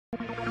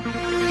Please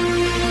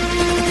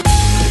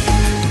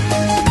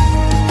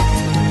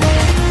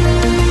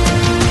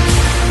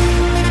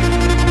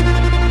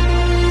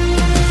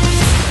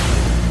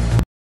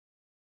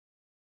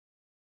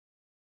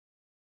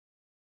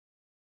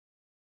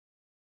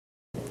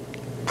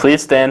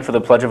stand for the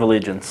Pledge of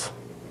Allegiance.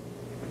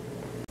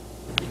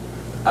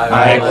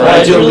 I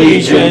pledge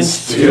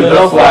allegiance to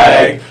the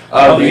flag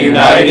of the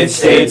United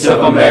States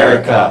of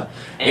America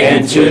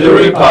and to the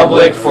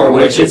republic for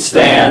which it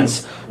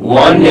stands,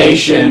 one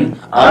nation,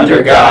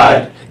 under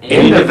God,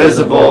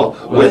 indivisible,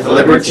 with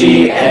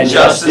liberty and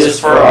justice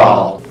for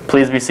all.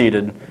 Please be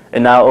seated.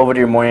 And now over to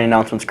your morning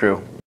announcements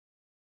crew.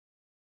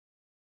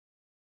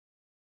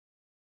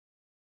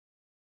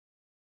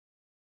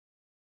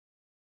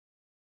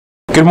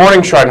 Good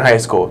morning, Chardon High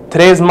School.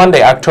 Today is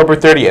Monday, October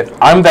 30th.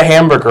 I'm the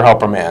hamburger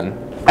helper man.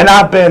 And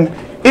I've been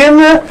in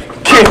the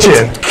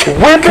kitchen.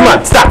 Come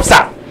on,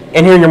 stop.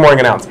 And here are your morning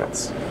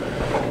announcements.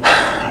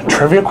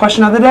 Trivia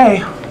question of the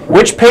day.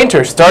 Which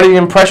painter started the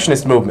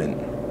Impressionist movement?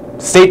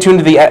 Stay tuned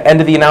to the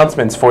end of the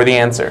announcements for the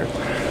answer.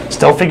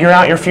 Still figuring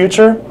out your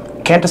future?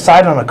 Can't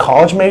decide on a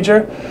college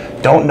major?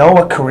 Don't know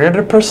what career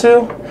to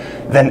pursue?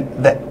 Then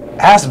the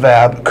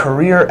ASVAB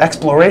Career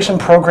Exploration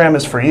Program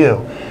is for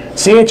you.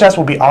 CHS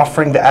will be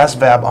offering the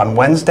ASVAB on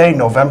Wednesday,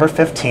 November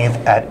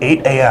 15th at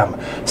 8 a.m.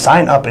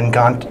 Sign up in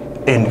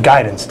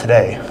guidance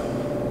today.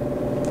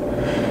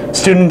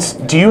 Students,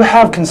 do you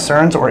have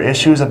concerns or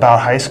issues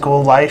about high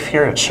school life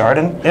here at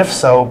Chardon? If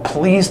so,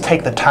 please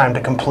take the time to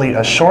complete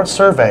a short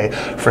survey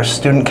for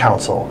Student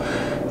Council.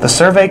 The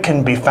survey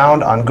can be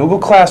found on Google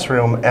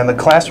Classroom, and the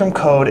classroom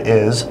code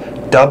is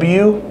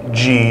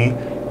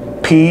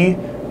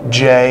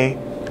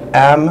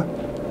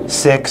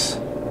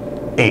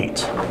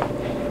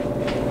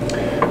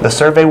WGPJM68. The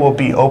survey will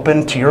be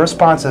open to your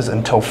responses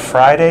until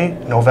Friday,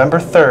 November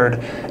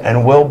 3rd,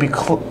 and will be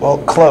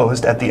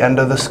closed at the end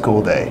of the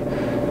school day.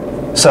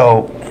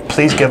 So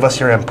please give us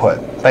your input.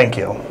 Thank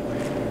you.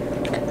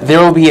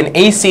 There will be an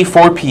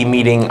AC4P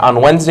meeting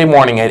on Wednesday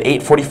morning at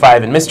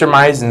 8:45 in Mr.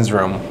 Meisen's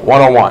room,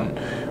 101.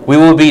 We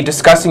will be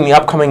discussing the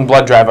upcoming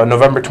blood drive on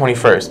November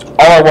 21st.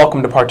 All are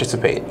welcome to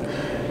participate.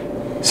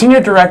 Senior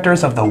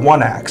directors of the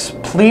 1Acts,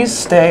 please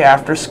stay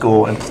after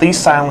school and please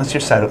silence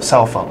your set of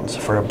cell phones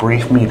for a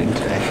brief meeting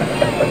today.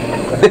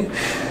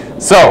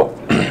 So,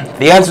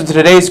 the answer to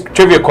today's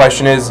trivia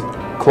question is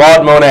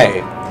Claude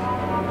Monet.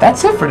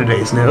 That's it for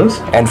today's news.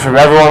 And from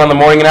everyone on the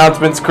morning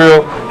announcements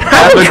crew,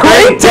 have a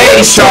great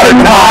day,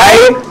 Chardon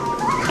High!